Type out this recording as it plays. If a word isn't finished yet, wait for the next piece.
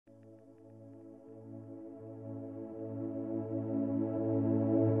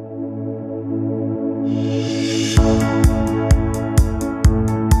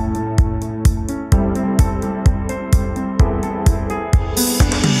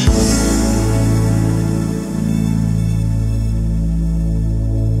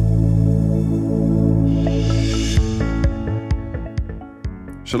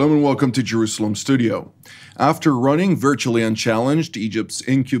Shalom and welcome to Jerusalem Studio. After running virtually unchallenged, Egypt's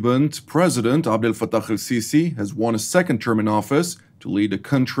incumbent president, Abdel Fattah al-Sisi, has won a second term in office to lead a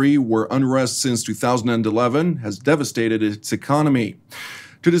country where unrest since 2011 has devastated its economy.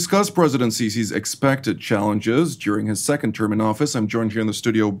 To discuss President Sisi's expected challenges during his second term in office, I'm joined here in the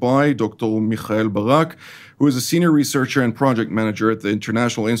studio by Dr. Barak, who is a senior researcher and project manager at the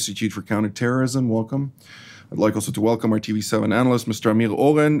International Institute for Counter-Terrorism. Welcome. I'd like also to welcome our TV7 analyst, Mr. Amir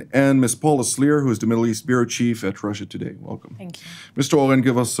Oren, and Ms. Paula Slier, who is the Middle East Bureau Chief at Russia Today. Welcome. Thank you. Mr. Oren,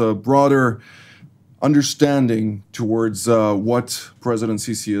 give us a broader understanding towards what President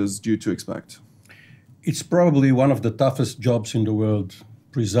Sisi is due to expect. It's probably one of the toughest jobs in the world,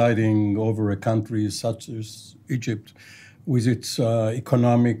 presiding over a country such as Egypt, with its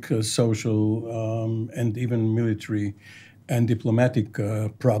economic, social, and even military and diplomatic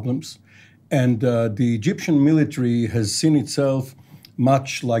problems. And the Egyptian military has seen itself,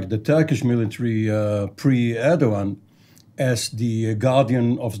 much like the Turkish military pre-Erdogan, as the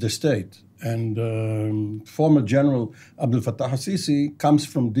guardian of the state. And former General Abdel Fattah al-Sisi comes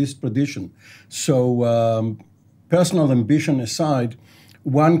from this tradition. So personal ambition aside,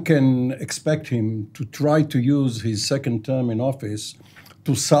 one can expect him to try to use his second term in office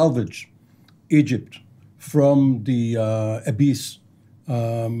to salvage Egypt from the abyss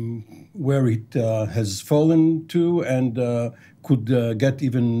where it has fallen to and could get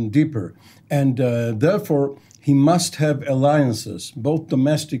even deeper. And therefore, he must have alliances, both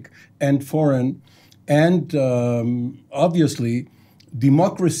domestic and foreign. And obviously,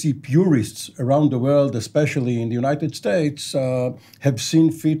 democracy purists around the world, especially in the United States, have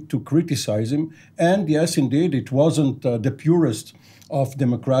seen fit to criticize him. And yes, indeed, it wasn't the purest of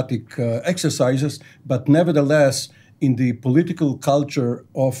democratic exercises, but nevertheless, in the political culture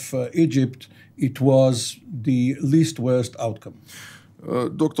of Egypt, it was the least worst outcome.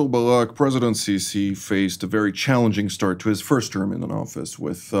 Dr. Barak, President Sisi faced a very challenging start to his first term in office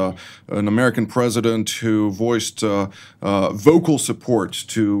with an American president who voiced vocal support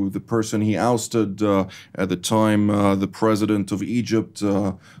to the person he ousted at the time, the president of Egypt,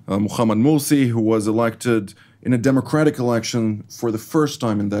 Mohamed Morsi, who was elected in a democratic election for the first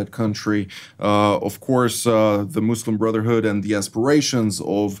time in that country. Of course, the Muslim Brotherhood and the aspirations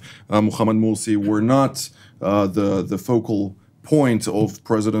of Mohamed Morsi were not the focal point of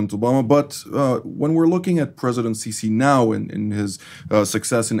President Obama. But when we're looking at President Sisi now in his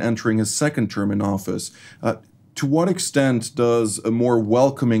success in entering his second term in office, to what extent does a more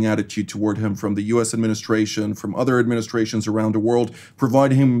welcoming attitude toward him from the U.S. administration, from other administrations around the world,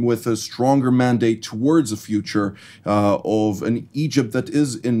 provide him with a stronger mandate towards a future of an Egypt that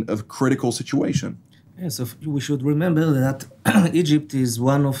is in a critical situation? Yes, so we should remember that Egypt is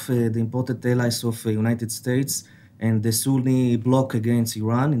one of the important allies of the United States and the Sunni bloc against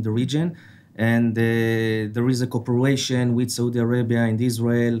Iran in the region. And there is a cooperation with Saudi Arabia and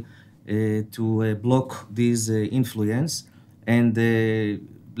Israel to block this influence. And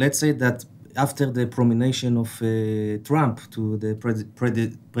let's say that after the promotion of Trump to the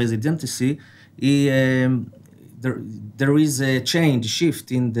presidency, there is a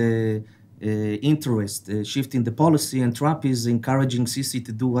shift in the interest, shift in the policy, and Trump is encouraging Sisi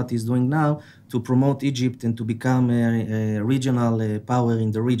to do what he's doing now to promote Egypt and to become a regional power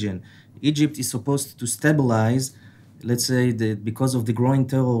in the region. Egypt is supposed to stabilize. Let's say that because of the growing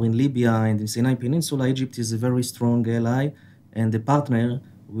terror in Libya and the Sinai Peninsula, Egypt is a very strong ally and a partner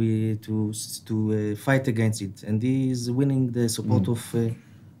to fight against it. And he is winning the support of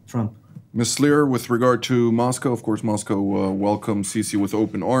Trump. Ms. Slier, with regard to Moscow, of course, Moscow welcomes Sisi with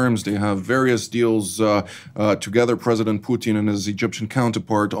open arms. They have various deals together, President Putin and his Egyptian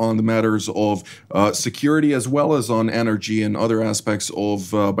counterpart, on the matters of security as well as on energy and other aspects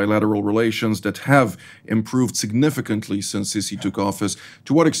of bilateral relations that have improved significantly since Sisi took office.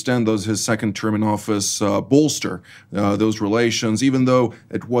 To what extent does his second term in office bolster those relations, even though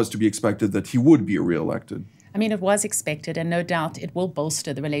it was to be expected that he would be re-elected? I mean, it was expected, and no doubt it will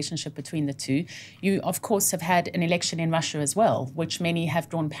bolster the relationship between the two. You, of course, have had an election in Russia as well, which many have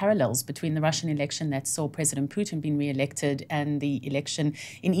drawn parallels between the Russian election that saw President Putin being re-elected and the election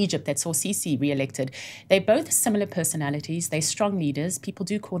in Egypt that saw Sisi re-elected. They're both similar personalities. They're strong leaders. People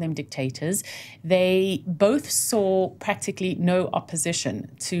do call them dictators. They both saw practically no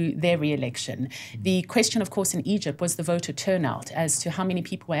opposition to their re-election. The question, of course, in Egypt was the voter turnout as to how many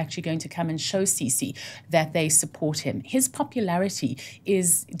people were actually going to come and show Sisi that they base support him. His popularity is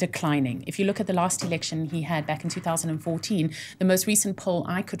declining. If you look at the last election he had back in 2014, the most recent poll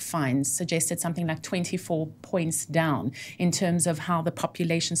I could find suggested something like 24 points down in terms of how the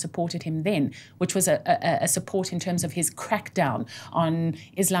population supported him then, which was a support in terms of his crackdown on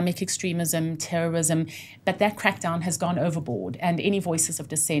Islamic extremism, terrorism. But that crackdown has gone overboard, and any voices of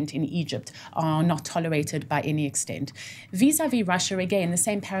dissent in Egypt are not tolerated by any extent. Vis-a-vis Russia, again, the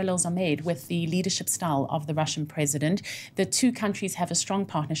same parallels are made with the leadership style of the Russian president. The two countries have a strong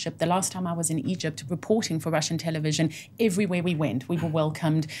partnership. The last time I was in Egypt reporting for Russian television, everywhere we went, we were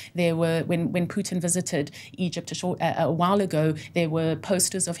welcomed. There were, when Putin visited Egypt a while ago, there were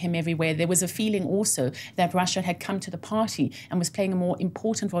posters of him everywhere. There was a feeling also that Russia had come to the party and was playing a more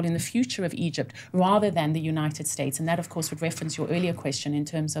important role in the future of Egypt rather than the United States. And that, of course, would reference your earlier question in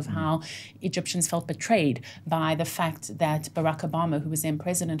terms of how Egyptians felt betrayed by the fact that Barack Obama, who was then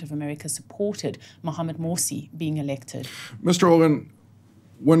president of America, supported Mohamed Morsi being elected. Mr. Oren,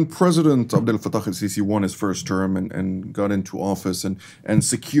 when President Abdel Fattah al-Sisi won his first term and got into office and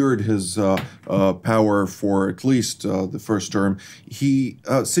secured his power for at least the first term, he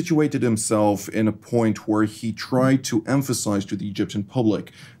situated himself in a point where he tried to emphasize to the Egyptian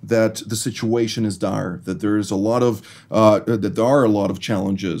public that the situation is dire, that there is a lot of that there are a lot of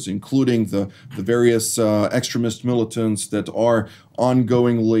challenges, including the various extremist militants that are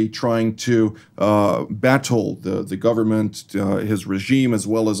ongoingly trying to battle the government, his regime, as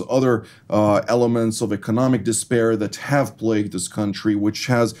well as other elements of economic despair that have plagued this country, which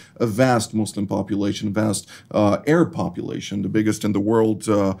has a vast Muslim population, vast Arab population, the biggest in the world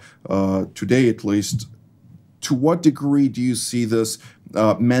today at least. To what degree do you see this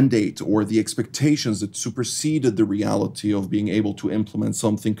mandate or the expectations that superseded the reality of being able to implement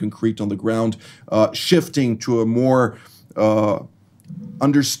something concrete on the ground shifting to a more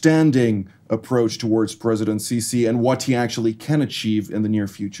understanding approach towards President Sisi and what he actually can achieve in the near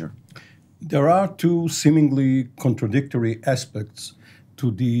future? There are two seemingly contradictory aspects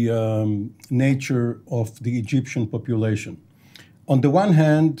to the nature of the Egyptian population. On the one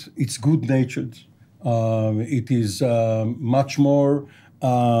hand, it's good-natured. It is much more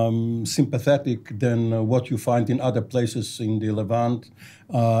sympathetic than what you find in other places in the Levant,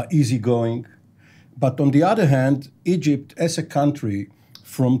 easygoing. But on the other hand, Egypt as a country,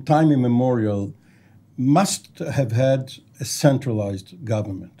 from time immemorial, must have had a centralized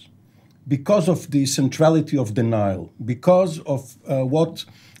government because of the centrality of the Nile, because of what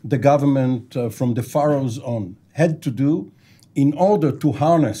the government from the pharaohs on had to do in order to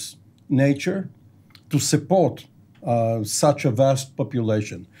harness nature to support such a vast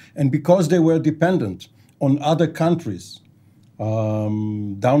population. And because they were dependent on other countries,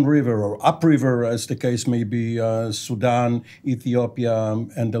 downriver or upriver, as the case may be, Sudan, Ethiopia,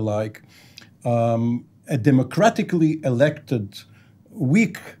 and the like, a democratically elected,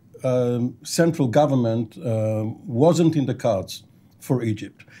 weak central government wasn't in the cards for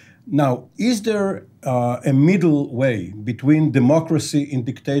Egypt. Now, is there a middle way between democracy and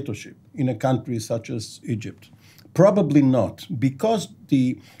dictatorship in a country such as Egypt? Probably not, because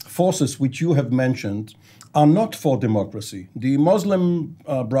the forces which you have mentioned are not for democracy. The Muslim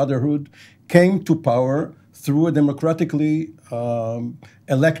Brotherhood came to power through a democratically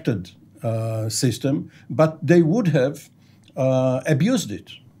elected system, but they would have abused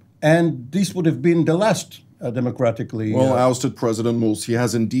it. And this would have been the last democratically. Well, ousted President Morsi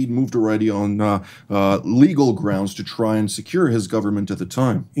has indeed moved already on legal grounds to try and secure his government at the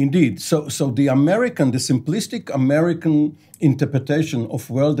time. Indeed. So the simplistic American interpretation of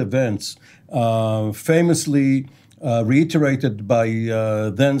world events, famously reiterated by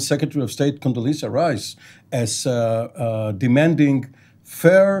then Secretary of State Condoleezza Rice as demanding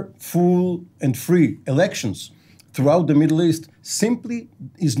fair, full, and free elections throughout the Middle East, simply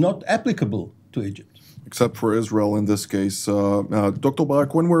is not applicable to Egypt. Except for Israel in this case. Dr.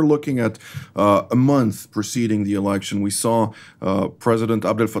 Barak, when we're looking at a month preceding the election, we saw President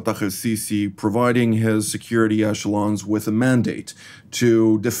Abdel Fattah al-Sisi providing his security echelons with a mandate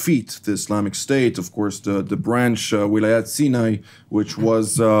to defeat the Islamic State. Of course, the branch Wilayat Sinai, which was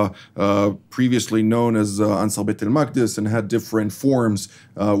previously known as Ansar Beit al-Maqdis and had different forms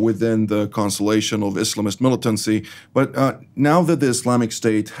within the constellation of Islamist militancy. But now that the Islamic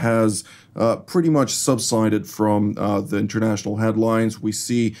State has pretty much subsided from the international headlines, we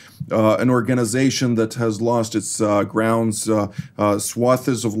see an organization that has lost its grounds,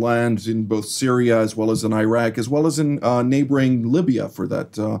 swaths of land in both Syria as well as in Iraq, as well as in neighboring Libya for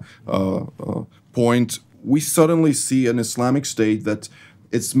that point. We suddenly see an Islamic State that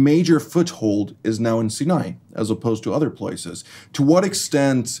its major foothold is now in Sinai, as opposed to other places. To what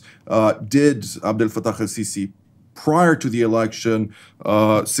extent did Abdel Fattah al-Sisi, prior to the election,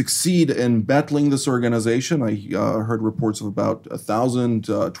 succeed in battling this organization? I heard reports of about 1,000,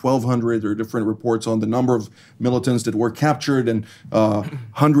 1,200, or different reports on the number of militants that were captured and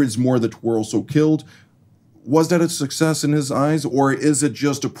hundreds more that were also killed. Was that a success in his eyes, or is it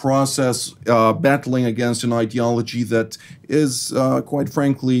just a process battling against an ideology that is, quite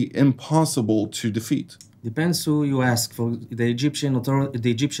frankly, impossible to defeat? Depends who you ask. For the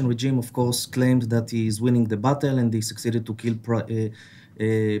Egyptian regime, of course, claimed that he is winning the battle and they succeeded to kill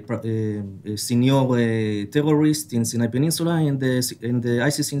senior terrorist in Sinai Peninsula, and the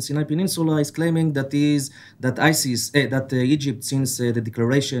ISIS in Sinai Peninsula is claiming that Egypt, since the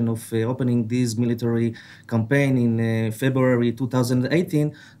declaration of opening this military campaign in February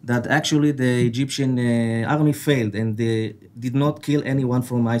 2018, that actually the Egyptian army failed and they did not kill anyone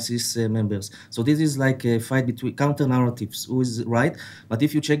from ISIS members. So this is like a fight between counter narratives, who is right. But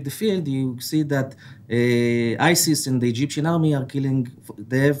if you check the field, you see that ISIS and the Egyptian army are killing.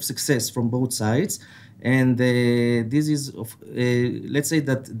 They have success from both sides, and this is, let's say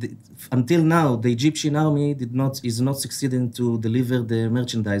that until now, the Egyptian army is not succeeding to deliver the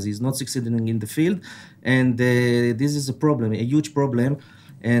merchandise. Is not succeeding in the field, and this is a problem, a huge problem.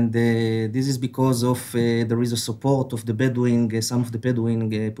 And this is because of there is a support of the Bedouin, some of the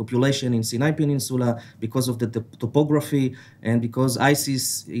Bedouin population in Sinai Peninsula, because of the topography, and because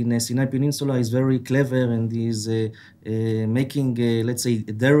ISIS in Sinai Peninsula is very clever and is making, let's say,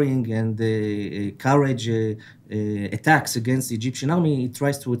 daring and courage attacks against the Egyptian army. It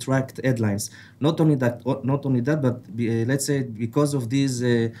tries to attract headlines. Not only that, but let's say because of this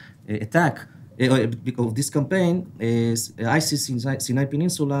attack. Because of this campaign, ISIS in Sinai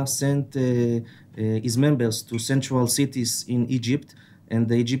Peninsula sent his members to central cities in Egypt, and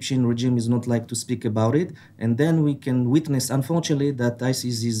the Egyptian regime is not like to speak about it. And then we can witness, unfortunately, that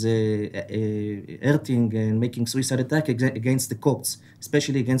ISIS is hurting and making suicide attack against the Copts,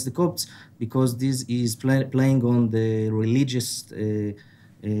 especially against the Copts, because this is playing on the religious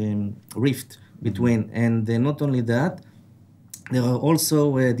rift between. And not only that, there are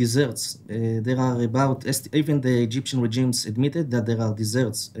also deserts. There are about, even the Egyptian regimes admitted that there are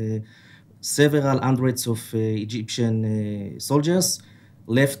deserts. Several hundreds of Egyptian soldiers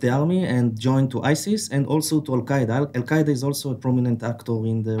left the army and joined to ISIS and also to Al-Qaeda. Al-Qaeda is also a prominent actor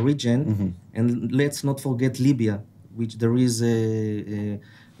in the region. Mm-hmm. And let's not forget Libya, which there is a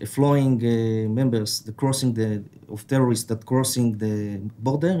flowing members of terrorists that crossing the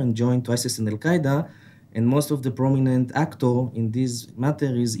border and joined to ISIS and Al-Qaeda. And most of the prominent actor in this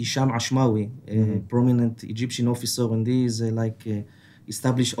matter is Hisham Ashmawi, a prominent Egyptian officer, and he is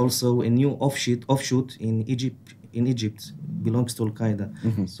established also a new offshoot in Egypt, belongs to Al-Qaeda.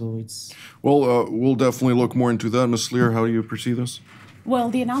 Mm-hmm. So it's... Well, we'll definitely look more into that. Ms. Slier, how do you perceive this? Well,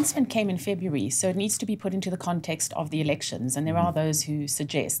 the announcement came in February, so it needs to be put into the context of the elections. And there are those who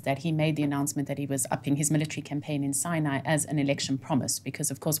suggest that he made the announcement that he was upping his military campaign in Sinai as an election promise, because,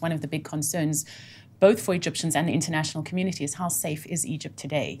 of course, one of the big concerns both for Egyptians and the international community is how safe is Egypt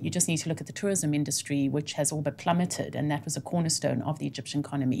today? You just need to look at the tourism industry, which has all but plummeted, and that was a cornerstone of the Egyptian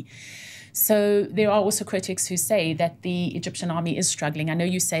economy. So there are also critics who say that the Egyptian army is struggling. I know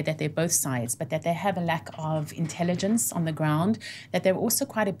you say that they're both sides, but that they have a lack of intelligence on the ground, that they're also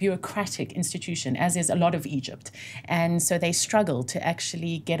quite a bureaucratic institution, as is a lot of Egypt. And so they struggle to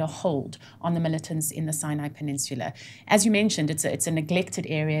actually get a hold on the militants in the Sinai Peninsula. As you mentioned, it's a neglected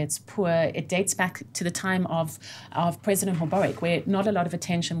area, it's poor. It dates back to the time of President Barak, where not a lot of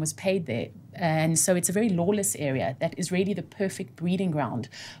attention was paid there. And so it's a very lawless area that is really the perfect breeding ground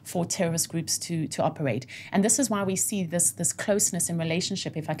for terrorist groups to operate. And this is why we see this closeness in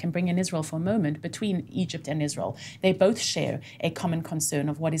relationship, if I can bring in Israel for a moment, between Egypt and Israel. They both share a common concern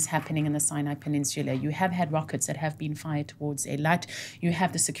of what is happening in the Sinai Peninsula. You have had rockets that have been fired towards Eilat. You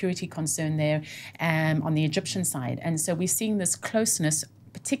have the security concern there on the Egyptian side. And so we're seeing this closeness,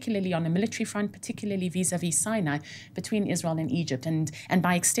 particularly on the military front, particularly vis-a-vis Sinai, between Israel and Egypt. And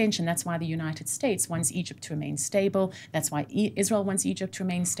by extension, that's why the United States wants Egypt to remain stable. That's why Israel wants Egypt to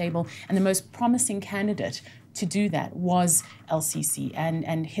remain stable. And the most promising candidate to do that was al-Sisi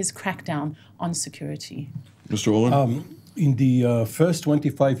and his crackdown on security. Mr. Oren? In the first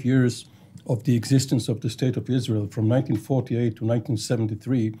 25 years of the existence of the State of Israel, from 1948 to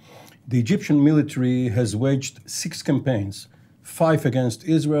 1973, the Egyptian military has waged 6 campaigns, 5 against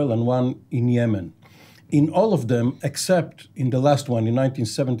Israel and 1 in Yemen. In all of them, except in the last one in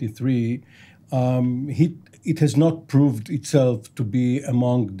 1973, it has not proved itself to be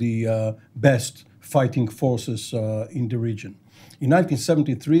among the best fighting forces in the region. In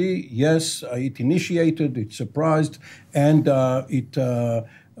 1973, yes, it initiated, it surprised, and it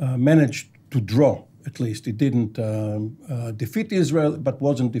managed to draw. At least it didn't defeat Israel, but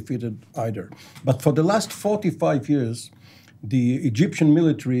wasn't defeated either. But for the last 45 years, the Egyptian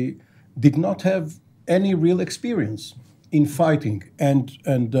military did not have any real experience in fighting. And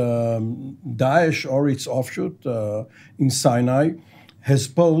Daesh or its offshoot in Sinai has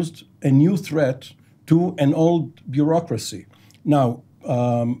posed a new threat to an old bureaucracy. Now,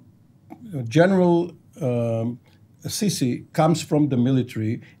 General Sisi comes from the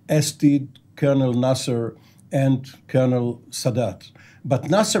military, as did Colonel Nasser and Colonel Sadat. But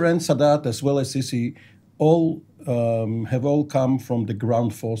Nasser and Sadat, as well as Sisi, have all come from the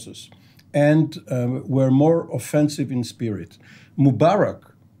ground forces and were more offensive in spirit. Mubarak,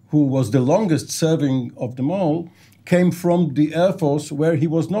 who was the longest serving of them all, came from the Air Force, where he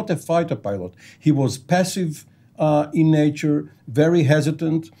was not a fighter pilot. He was passive in nature, very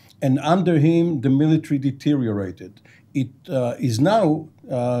hesitant, and under him the military deteriorated. It is now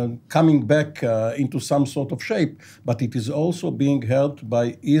coming back into some sort of shape, but it is also being helped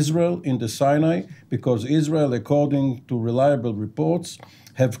by Israel in the Sinai, because Israel, according to reliable reports,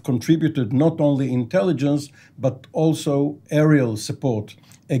 have contributed not only intelligence, but also aerial support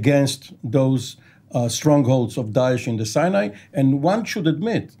against those strongholds of Daesh in the Sinai. And one should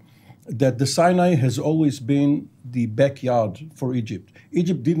admit that the Sinai has always been the backyard for Egypt.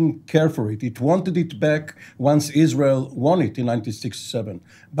 Egypt didn't care for it. It wanted it back once Israel won it in 1967,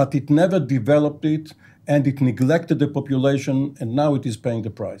 but it never developed it, and it neglected the population, and now it is paying the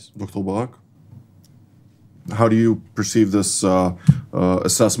price. Dr. Barak, how do you perceive this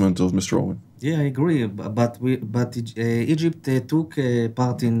assessment of Mr. Owen? Yeah, I agree. But Egypt took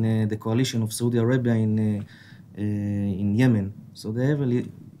part in the coalition of Saudi Arabia in Yemen, so they have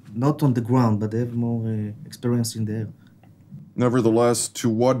not on the ground, but they have more experience in the air. Nevertheless, to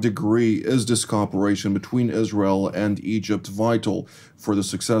what degree is this cooperation between Israel and Egypt vital for the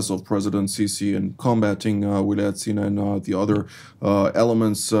success of President Sisi in combating Wilayat Sinai and the other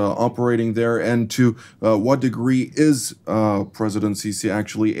elements operating there? And to what degree is President Sisi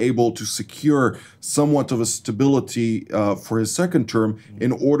actually able to secure somewhat of a stability for his second term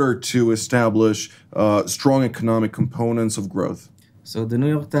in order to establish strong economic components of growth? So the New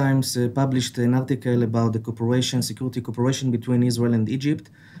York Times published an article about the security cooperation between Israel and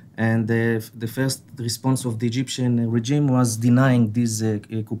Egypt, and the first response of the Egyptian regime was denying this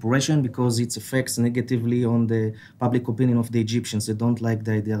cooperation because it affects negatively on the public opinion of the Egyptians. They don't like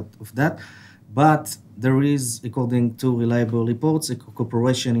the idea of that. But there is, according to reliable reports, a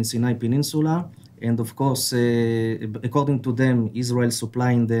cooperation in Sinai Peninsula, and of course, according to them, Israel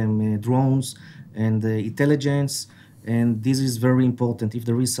supplying them drones and intelligence. And this is very important. If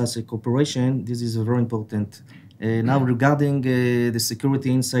there is such a cooperation, this is very important. Now, regarding the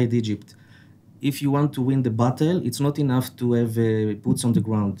security inside Egypt, if you want to win the battle, it's not enough to have boots on the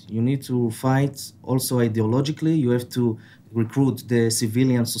ground. You need to fight also ideologically. You have to recruit the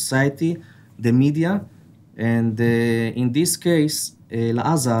civilian society, the media, and in this case,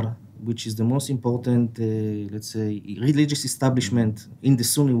 Al-Azhar, which is the most important, let's say, religious establishment in the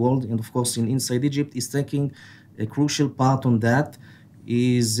Sunni world, and of course inside Egypt, is taking a crucial part on that,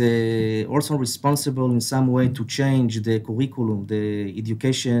 is also responsible in some way to change the curriculum, the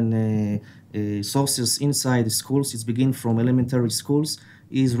education sources inside the schools. It's begin from elementary schools,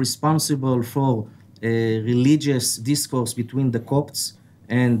 is responsible for religious discourse between the Copts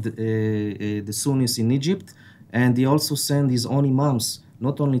and the Sunnis in Egypt. And he also sent his own imams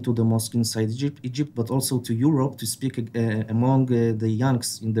not only to the mosque inside Egypt, but also to Europe to speak among the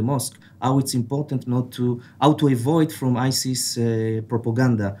youngs in the mosque, how it's important how to avoid from ISIS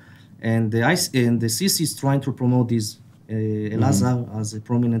propaganda. And the Sisi is trying to promote this Al-Azhar as a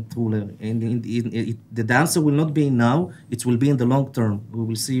prominent ruler. And the answer will not be now, it will be in the long term. We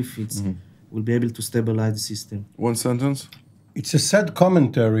will see if it will be able to stabilize the system. One sentence? It's a sad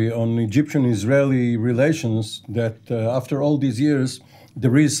commentary on Egyptian-Israeli relations that after all these years,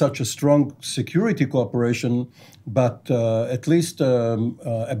 there is such a strong security cooperation, but at least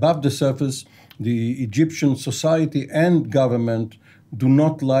above the surface, the Egyptian society and government do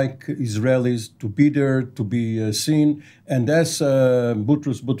not like Israelis to be there, to be seen. And as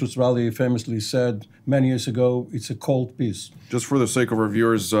Boutros Ghali famously said many years ago, it's a cold peace. Just for the sake of our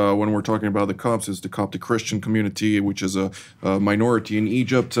viewers, when we're talking about the Copts, it's the Coptic Christian community, which is a minority in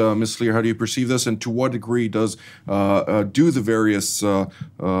Egypt. Ms. Slier, how do you perceive this? And to what degree do the various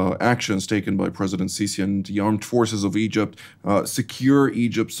actions taken by President Sisi and the armed forces of Egypt secure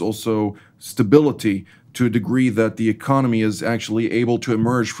Egypt's also stability to a degree that the economy is actually able to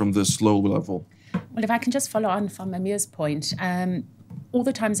emerge from this low level? Well, if I can just follow on from Amir's point, all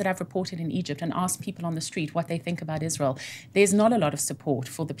the times that I've reported in Egypt and asked people on the street what they think about Israel, there's not a lot of support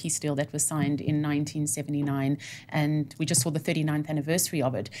for the peace deal that was signed in 1979, and we just saw the 39th anniversary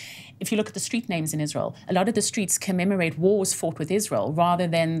of it. If you look at the street names in Israel, a lot of the streets commemorate wars fought with Israel rather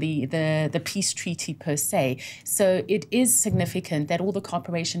than the peace treaty per se. So it is significant that all the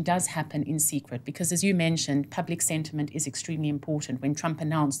cooperation does happen in secret because, as you mentioned, public sentiment is extremely important. When Trump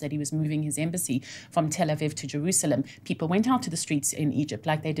announced that he was moving his embassy from Tel Aviv to Jerusalem, people went out to the streets in Egypt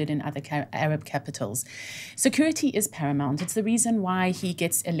like they did in other Arab capitals. Security is paramount. It's the reason why he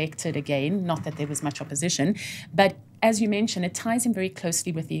gets elected again, not that there was much opposition, but as you mentioned, it ties in very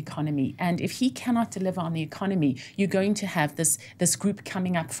closely with the economy. And if he cannot deliver on the economy, you're going to have this group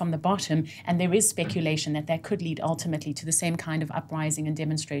coming up from the bottom. And there is speculation that that could lead ultimately to the same kind of uprising and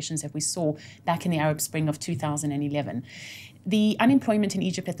demonstrations that we saw back in the Arab Spring of 2011. The unemployment in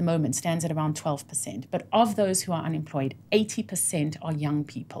Egypt at the moment stands at around 12%. But of those who are unemployed, 80% are young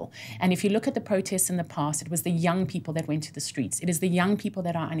people. And if you look at the protests in the past, it was the young people that went to the streets. It is the young people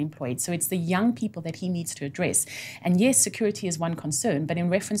that are unemployed. So it's the young people that he needs to address. And yes, security is one concern. But in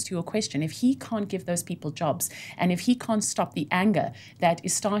reference to your question, if he can't give those people jobs, and if he can't stop the anger that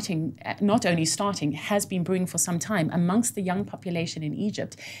is starting, not only starting, has been brewing for some time amongst the young population in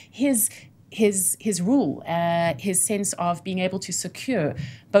Egypt, his rule, his sense of being able to secure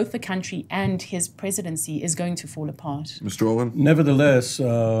both the country and his presidency is going to fall apart. Mr. Oren? Nevertheless,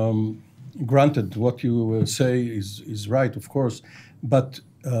 granted, what you say is right, of course, but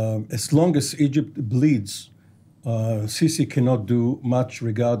as long as Egypt bleeds, Sisi cannot do much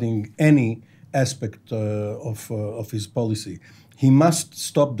regarding any aspect of his policy. He must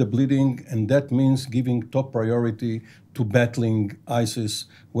stop the bleeding, and that means giving top priority to battling ISIS,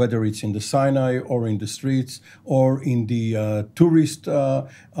 whether it's in the Sinai or in the streets or in the tourist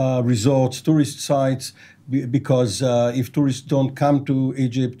resorts, tourist sites, because if tourists don't come to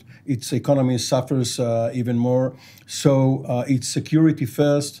Egypt, its economy suffers even more. So it's security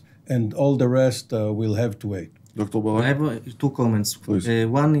first, and all the rest will have to wait. Dr. Barak? I have two comments.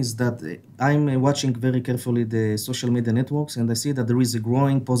 One is that I'm watching very carefully the social media networks, and I see that there is a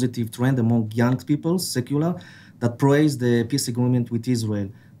growing positive trend among young people, secular, that praise the peace agreement with Israel,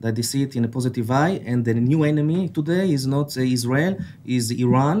 that they see it in a positive eye, and the new enemy today is not Israel, is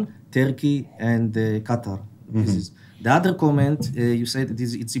Iran, Turkey, and Qatar. Mm-hmm. The other comment, you said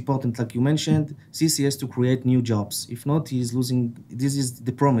it's important, like you mentioned, Sisi has to create new jobs. If not, he's losing. This is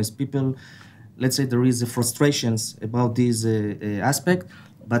the promise. People, let's say there is frustrations about this aspect,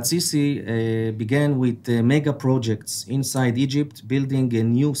 but Sisi began with mega projects inside Egypt, building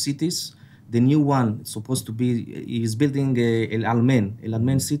new cities. The new one supposed to be, is building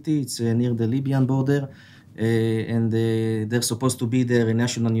al-Almen city. It's near the Libyan border. And they're supposed to be there a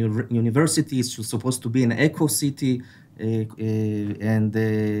national university. It's supposed to be an eco city. And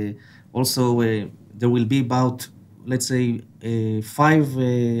also there will be about, let's say,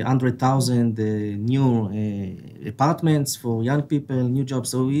 500,000 new apartments for young people, new jobs.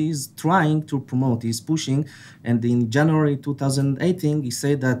 So he's trying to promote, he's pushing. And in January 2018, he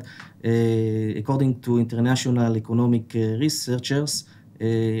said that according to international economic researchers,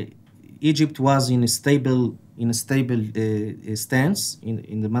 Egypt was in a stable stance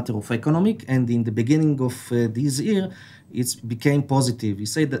in the matter of economic, and in the beginning of this year, it became positive. He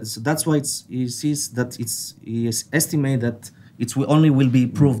said that, so that's why he estimates that it only will be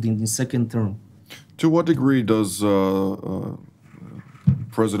improved in the second term. To what degree does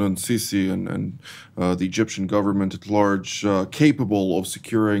President Sisi and the Egyptian government at large capable of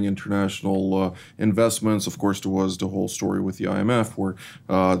securing international investments? Of course, there was the whole story with the IMF where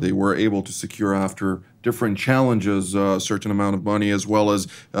they were able to secure, after different challenges, a certain amount of money, as well as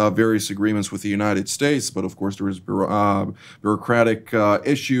various agreements with the United States. But of course, there is bureaucratic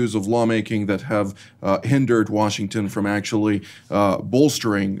issues of lawmaking that have hindered Washington from actually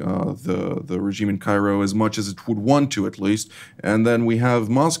bolstering the regime in Cairo as much as it would want to, at least. And then we have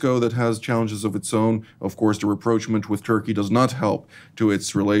Moscow that has challenges of its own. Of course, the rapprochement with Turkey does not help to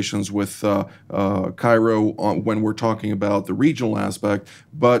its relations with Cairo when we're talking about the regional aspect,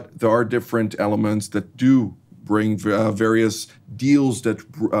 but there are different elements that do bring various deals that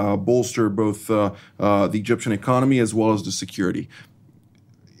bolster both the Egyptian economy as well as the security.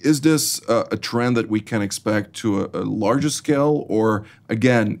 Is this a trend that we can expect to a larger scale, or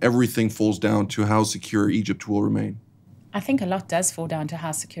again, everything falls down to how secure Egypt will remain? I think a lot does fall down to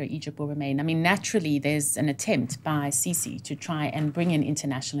how secure Egypt will remain. I mean, naturally, there's an attempt by Sisi to try and bring in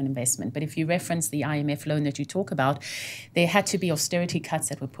international investment. But if you reference the IMF loan that you talk about, there had to be austerity cuts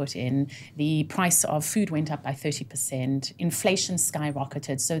that were put in. The price of food went up by 30%. Inflation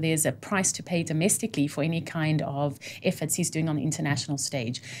skyrocketed. So there's a price to pay domestically for any kind of efforts he's doing on the international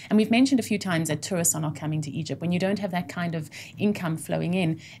stage. And we've mentioned a few times that tourists are not coming to Egypt. When you don't have that kind of income flowing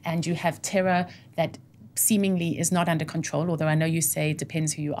in and you have terror that seemingly is not under control, although I know you say it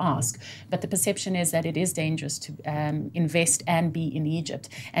depends who you ask, but the perception is that it is dangerous to invest and be in Egypt.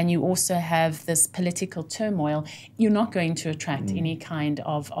 And you also have this political turmoil. You're not going to attract any kind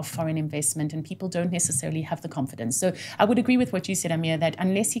of foreign investment, and people don't necessarily have the confidence. So I would agree with what you said, Amir, that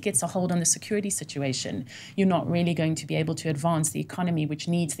unless he gets a hold on the security situation, you're not really going to be able to advance the economy, which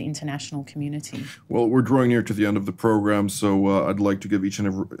needs the international community. Well, we're drawing near to the end of the program, so I'd like to give each and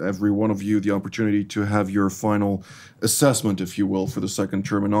every one of you the opportunity to have your final assessment, if you will, for the second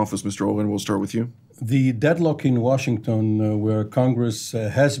term in office. Mr. Oren, we'll start with you. The deadlock in Washington, where Congress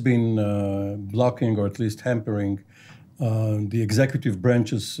has been blocking or at least hampering the executive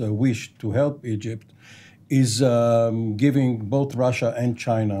branch's wish to help Egypt, is giving both Russia and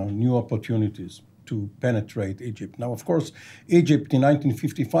China new opportunities to penetrate Egypt. Now, of course, Egypt in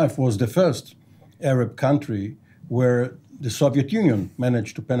 1955 was the first Arab country where the Soviet Union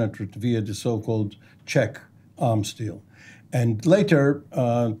managed to penetrate via the so-called Czech arms deal. And later,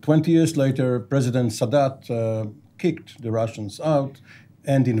 20 years later, President Sadat kicked the Russians out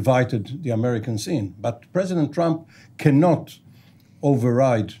and invited the Americans in. But President Trump cannot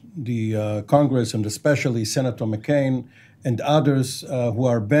override the Congress, and especially Senator McCain and others who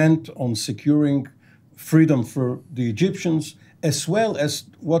are bent on securing freedom for the Egyptians, as well as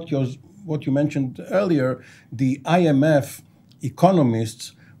what you mentioned earlier, the IMF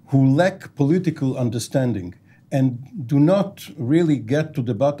economists who lack political understanding and do not really get to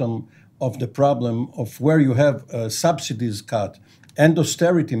the bottom of the problem of where you have subsidies cut and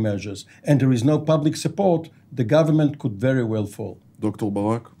austerity measures and there is no public support, the government could very well fall. Dr.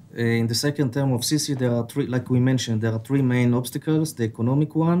 Barak? In the second term of Sisi, there are three, like we mentioned, there are three main obstacles: the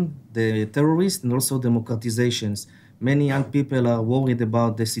economic one, the terrorist, and also democratizations. Many young people are worried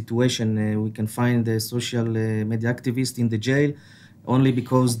about the situation. We can find the social media activists in the jail only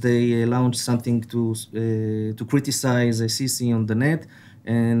because they launched something to criticize Sisi on the net.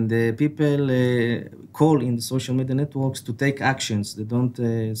 And people call in the social media networks to take actions. They don't.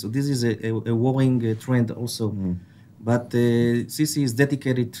 So this is a worrying trend also. But Sisi is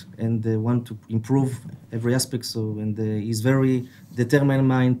dedicated and want to improve every aspect. So and he's very determined in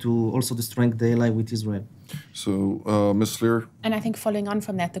mind to also strengthen the ally with Israel. So, Ms. Slier? And I think following on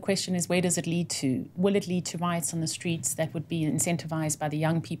from that, the question is, where does it lead to? Will it lead to riots on the streets that would be incentivized by the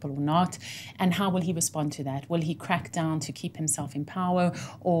young people or not? And how will he respond to that? Will he crack down to keep himself in power,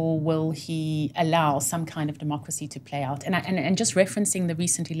 or will he allow some kind of democracy to play out? And just referencing the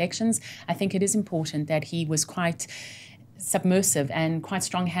recent elections, I think it is important that he was quite submersive and quite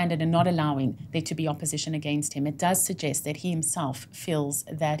strong-handed in not allowing there to be opposition against him. It does suggest that he himself feels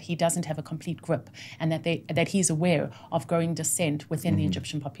that he doesn't have a complete grip and that he's aware of growing dissent within the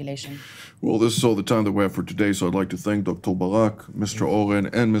Egyptian population. Well, this is all the time that we have for today, so I'd like to thank Dr. Barak, Mr. Oren,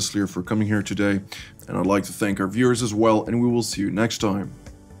 and Ms. Slier for coming here today. And I'd like to thank our viewers as well, and we will see you next time.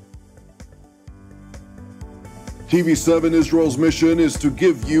 TV7 Israel's mission is to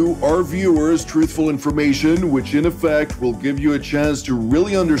give you, our viewers, truthful information, which in effect will give you a chance to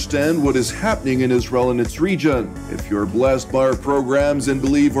really understand what is happening in Israel and its region. If you're blessed by our programs and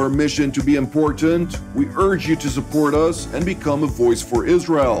believe our mission to be important, we urge you to support us and become a voice for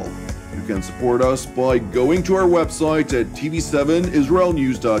Israel. You can support us by going to our website at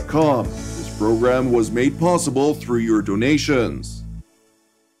tv7israelnews.com. This program was made possible through your donations.